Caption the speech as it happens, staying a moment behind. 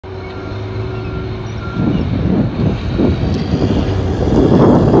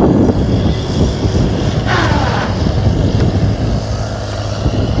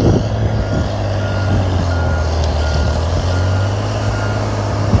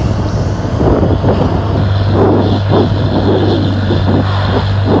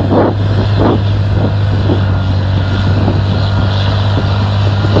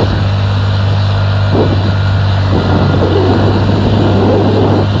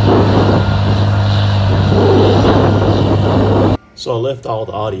So I left all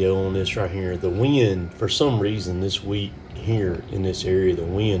the audio on this right here. The wind, for some reason this week here in this area, the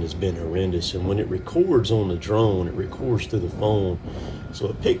wind has been horrendous. And when it records on the drone, it records through the phone. So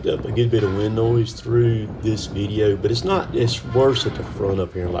it picked up a good bit of wind noise through this video, but it's worse at the front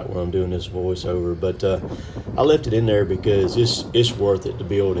up here, like when I'm doing this voiceover. But I left it in there because it's worth it to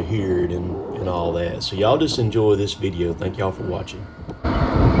be able to hear it and all that. So y'all just enjoy this video. Thank y'all for watching.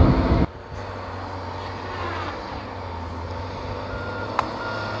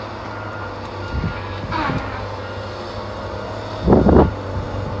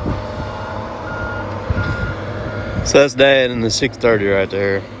 So that's Dad in the 630 right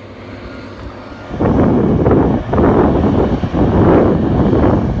there.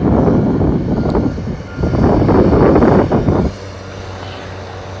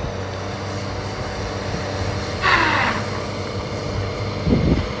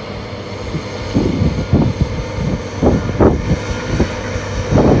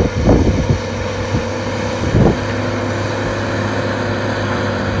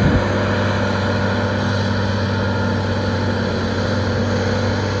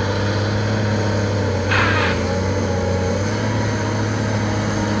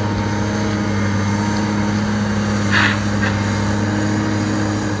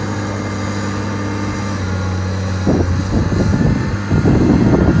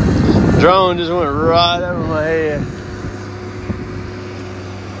 Drone just went right over my head.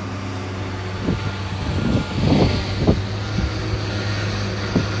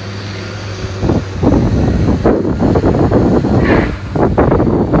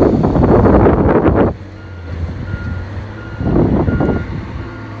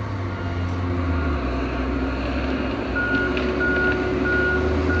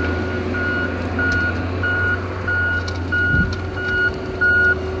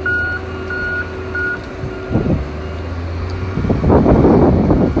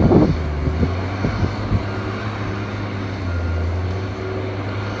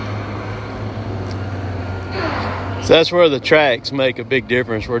 So that's where the tracks make a big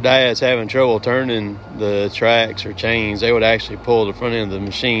difference. Where Dad's having trouble turning the tracks or chains, they would actually pull the front end of the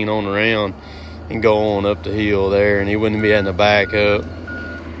machine on around and go on up the hill there, and he wouldn't be having to back up.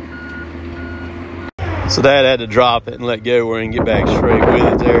 So Dad had to drop it and let go where he can get back straight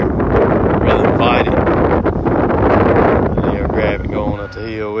with it there, rather than fight it. And he'll grab it and go on up the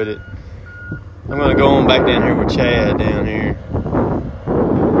hill with it. I'm gonna go on back down here with Chad down here.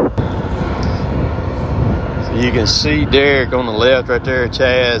 You can see Derek on the left right there,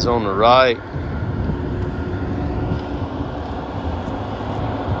 Chaz on the right.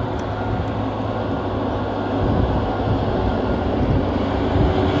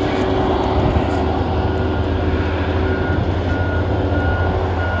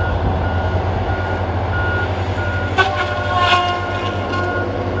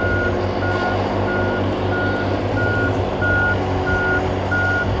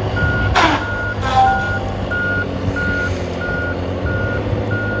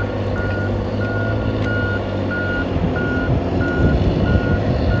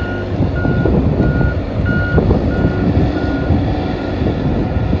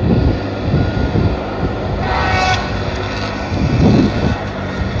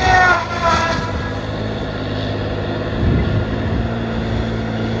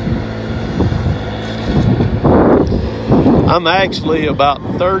 I'm actually about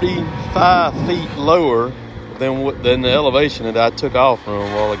 35 feet lower than the elevation that I took off from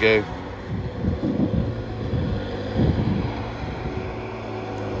a while ago.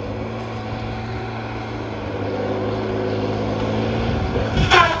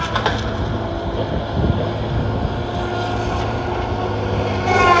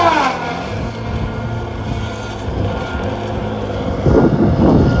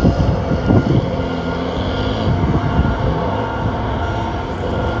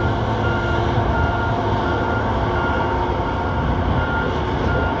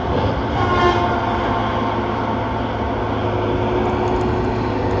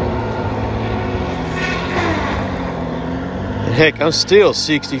 Heck, I'm still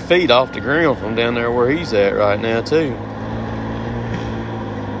 60 feet off the ground from down there where he's at right now, too.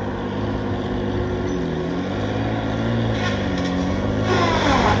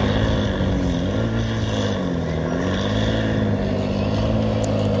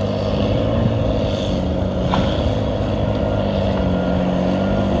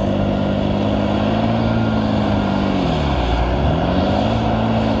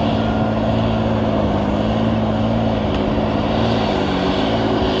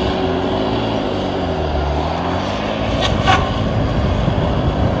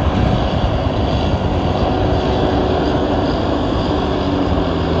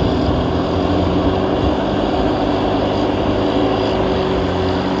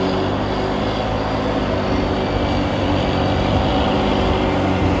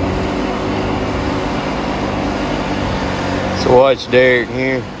 Watch Derek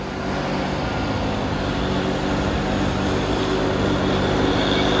here.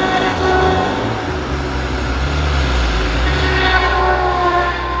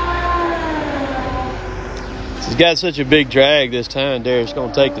 He's got such a big drag this time. Derek's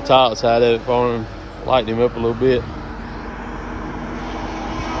gonna take the top side of it for him, lighten him up a little bit.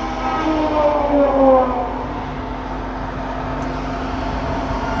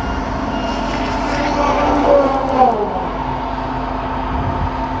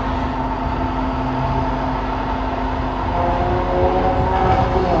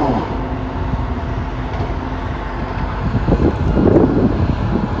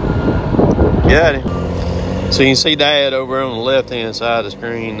 Got him. So you can see Dad over on the left-hand side of the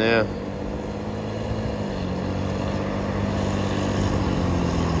screen now.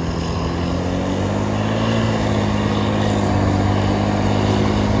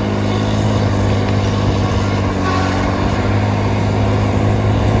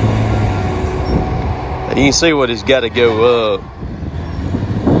 You can see what he's got to go up.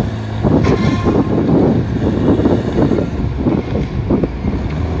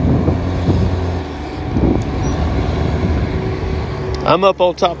 I'm up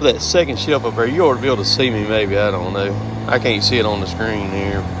on top of that second shelf up there. You ought to be able to see me maybe, I don't know. I can't see it on the screen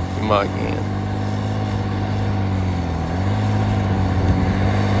here. You might can.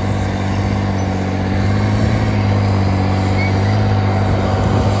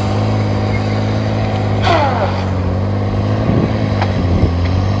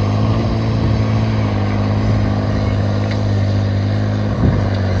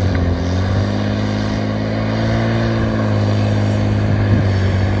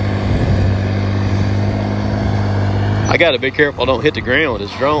 I got to be careful I don't hit the ground with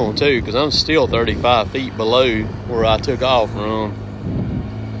this drone too, because I'm still 35 feet below where I took off from.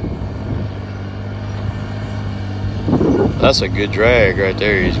 That's a good drag right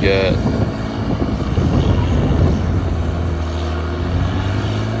there he's got.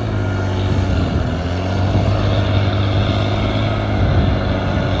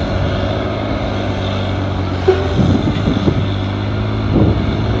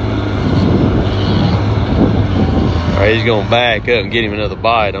 All right, he's gonna back up and get him another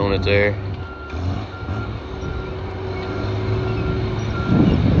bite on it there.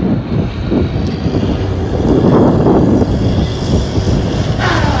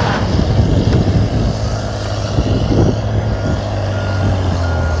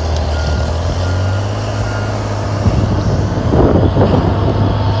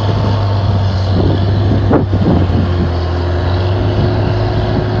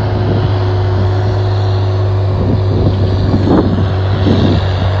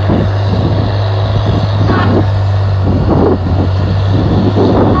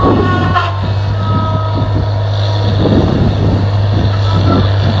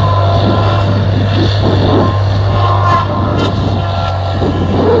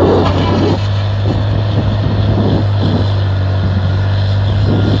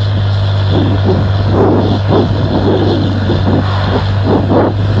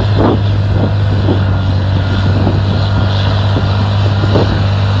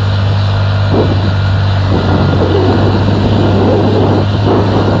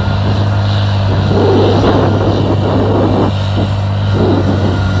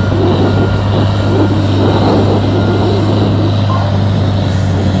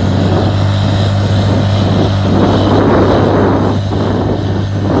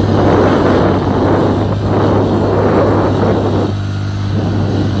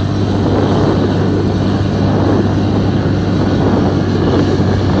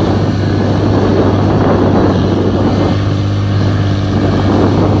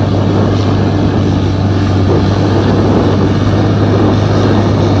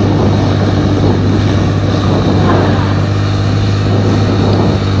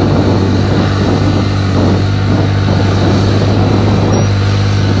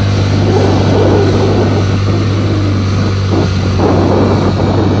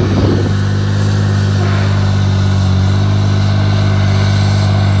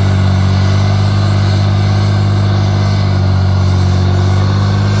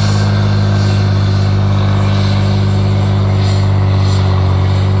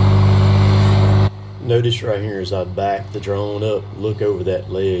 Notice right here as I back the drone up, look over that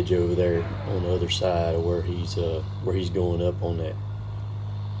ledge over there on the other side of where he's going up on that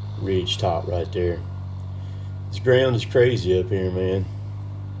ridge top right there. This ground is crazy up here, man.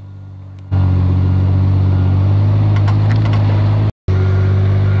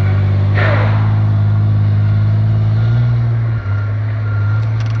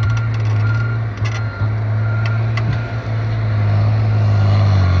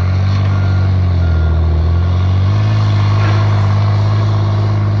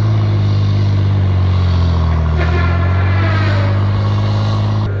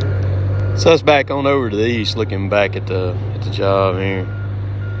 So let's back on over to the east, looking back at the job here.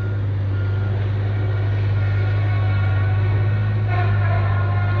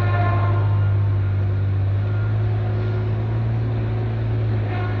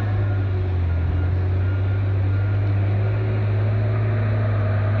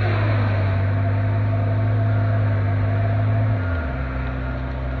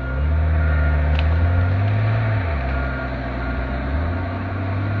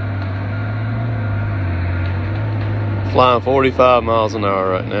 Flying 45 miles an hour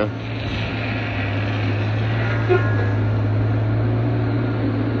right now.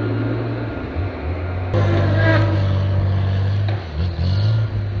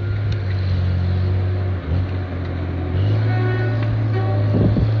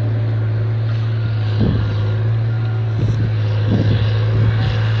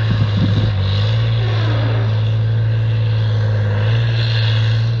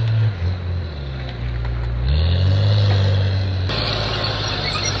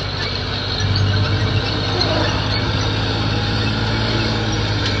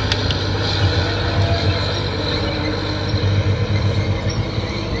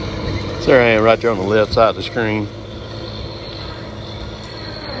 There I am, right there on the left side of the screen.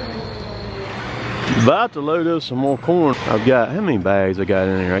 About to load up some more corn. I've got, how many bags I got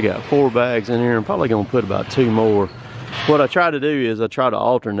in here? I got 4 bags in here. I'm probably gonna put about 2 more. What I try to do is I try to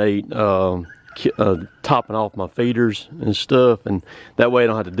alternate topping off my feeders and stuff, and that way I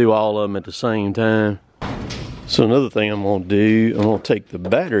don't have to do all of them at the same time. So another thing I'm gonna do, I'm gonna take the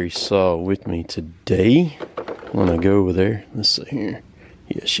battery saw with me today when I go over there. Let's see here.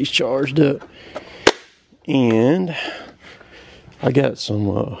 Yeah, she's charged up. And I got some,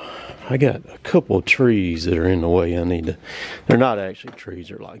 I got a couple of trees that are in the way. I need to, they're not actually trees,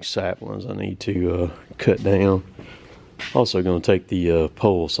 they're like saplings I need to cut down. Also gonna take the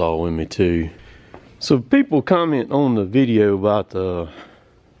pole saw with me too. So people comment on the video about the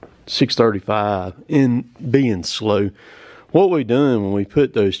 635 and being slow. What we done when we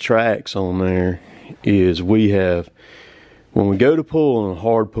put those tracks on there is we have, when we go to pull on a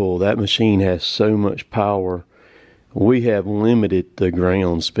hard pull, that machine has so much power. We have limited the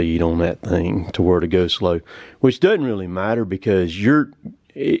ground speed on that thing to where to go slow, which doesn't really matter because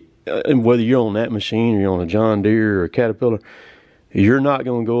whether you're on that machine or you're on a John Deere or a Caterpillar, you're not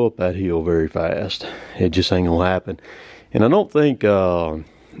going to go up that hill very fast. It just ain't going to happen. And I don't think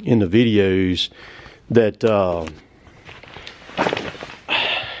in the videos that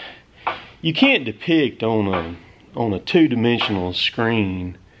you can't depict on a two-dimensional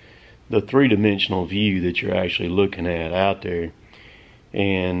screen the three-dimensional view that you're actually looking at out there.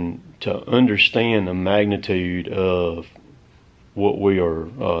 And to understand the magnitude of what we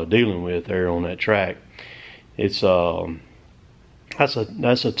are dealing with there on that track, it's that's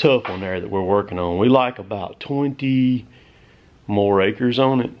a tough one there that we're working on. We like about 20 more acres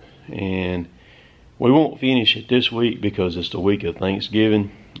on it, and we won't finish it this week because it's the week of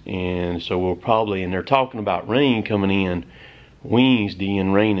Thanksgiving. And so we'll probably, and they're talking about rain coming in Wednesday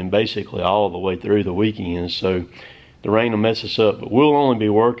and raining basically all the way through the weekend. So the rain will mess us up, but we'll only be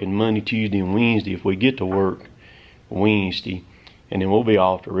working Monday, Tuesday, and Wednesday if we get to work Wednesday, and then we'll be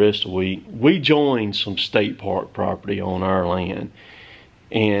off the rest of the week. We joined some state park property on our land,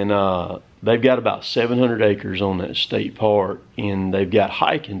 and they've got about 700 acres on that state park, and they've got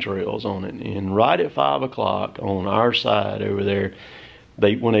hiking trails on it. And right at 5 o'clock on our side over there,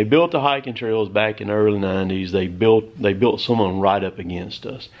 when they built the hiking trails back in the early 90s, they built some of them right up against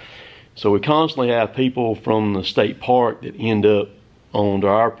us. So we constantly have people from the state park that end up onto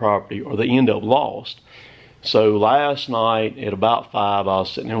our property, or they end up lost. So last night at about 5, I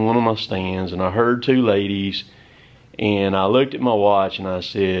was sitting in one of my stands and I heard 2 ladies, and I looked at my watch and I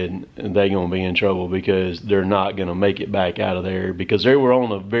said, they're gonna be in trouble because they're not gonna make it back out of there, because they were on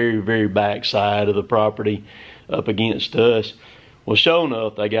the very, very back side of the property up against us. Well, sure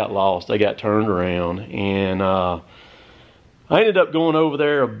enough, they got lost. They got turned around, and I ended up going over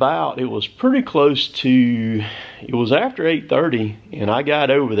there it was pretty close to, it was after 8:30, and I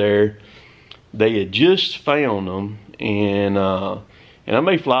got over there. They had just found them, and I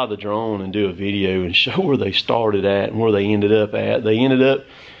may fly the drone and do a video and show where they started at and where they ended up at. They ended up,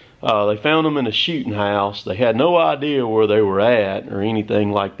 they found them in a shooting house. They had no idea where they were at or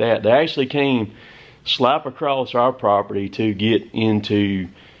anything like that. They actually came slap across our property to get into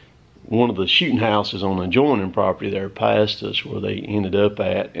one of the shooting houses on the adjoining property there past us where they ended up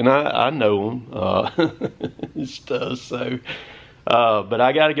at. And I know them stuff, so but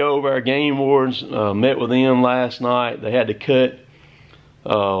I got to go over our game wardens. Met with them last night. They had to cut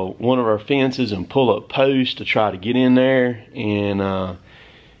one of our fences and pull up posts to try to get in there, and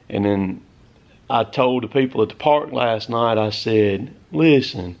then I told the people at the park last night, I said,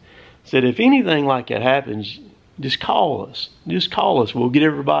 listen, I said, if anything like that happens, just call us. Just call us. We'll get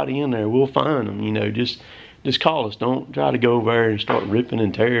everybody in there. We'll find them, you know, just call us. Don't try to go over there and start ripping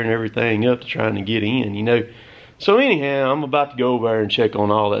and tearing everything up to trying to get in, you know. So anyhow, I'm about to go over there and check on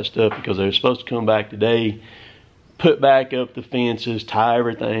all that stuff because they're supposed to come back today, put back up the fences, tie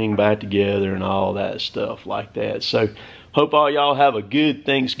everything back together and all that stuff like that. So hope all y'all have a good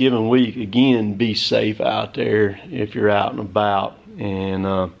Thanksgiving week. Again, be safe out there if you're out and about.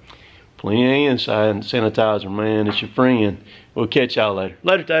 And plenty of hand sanitizer, man. It's your friend. We'll catch y'all later.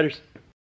 Later, taters.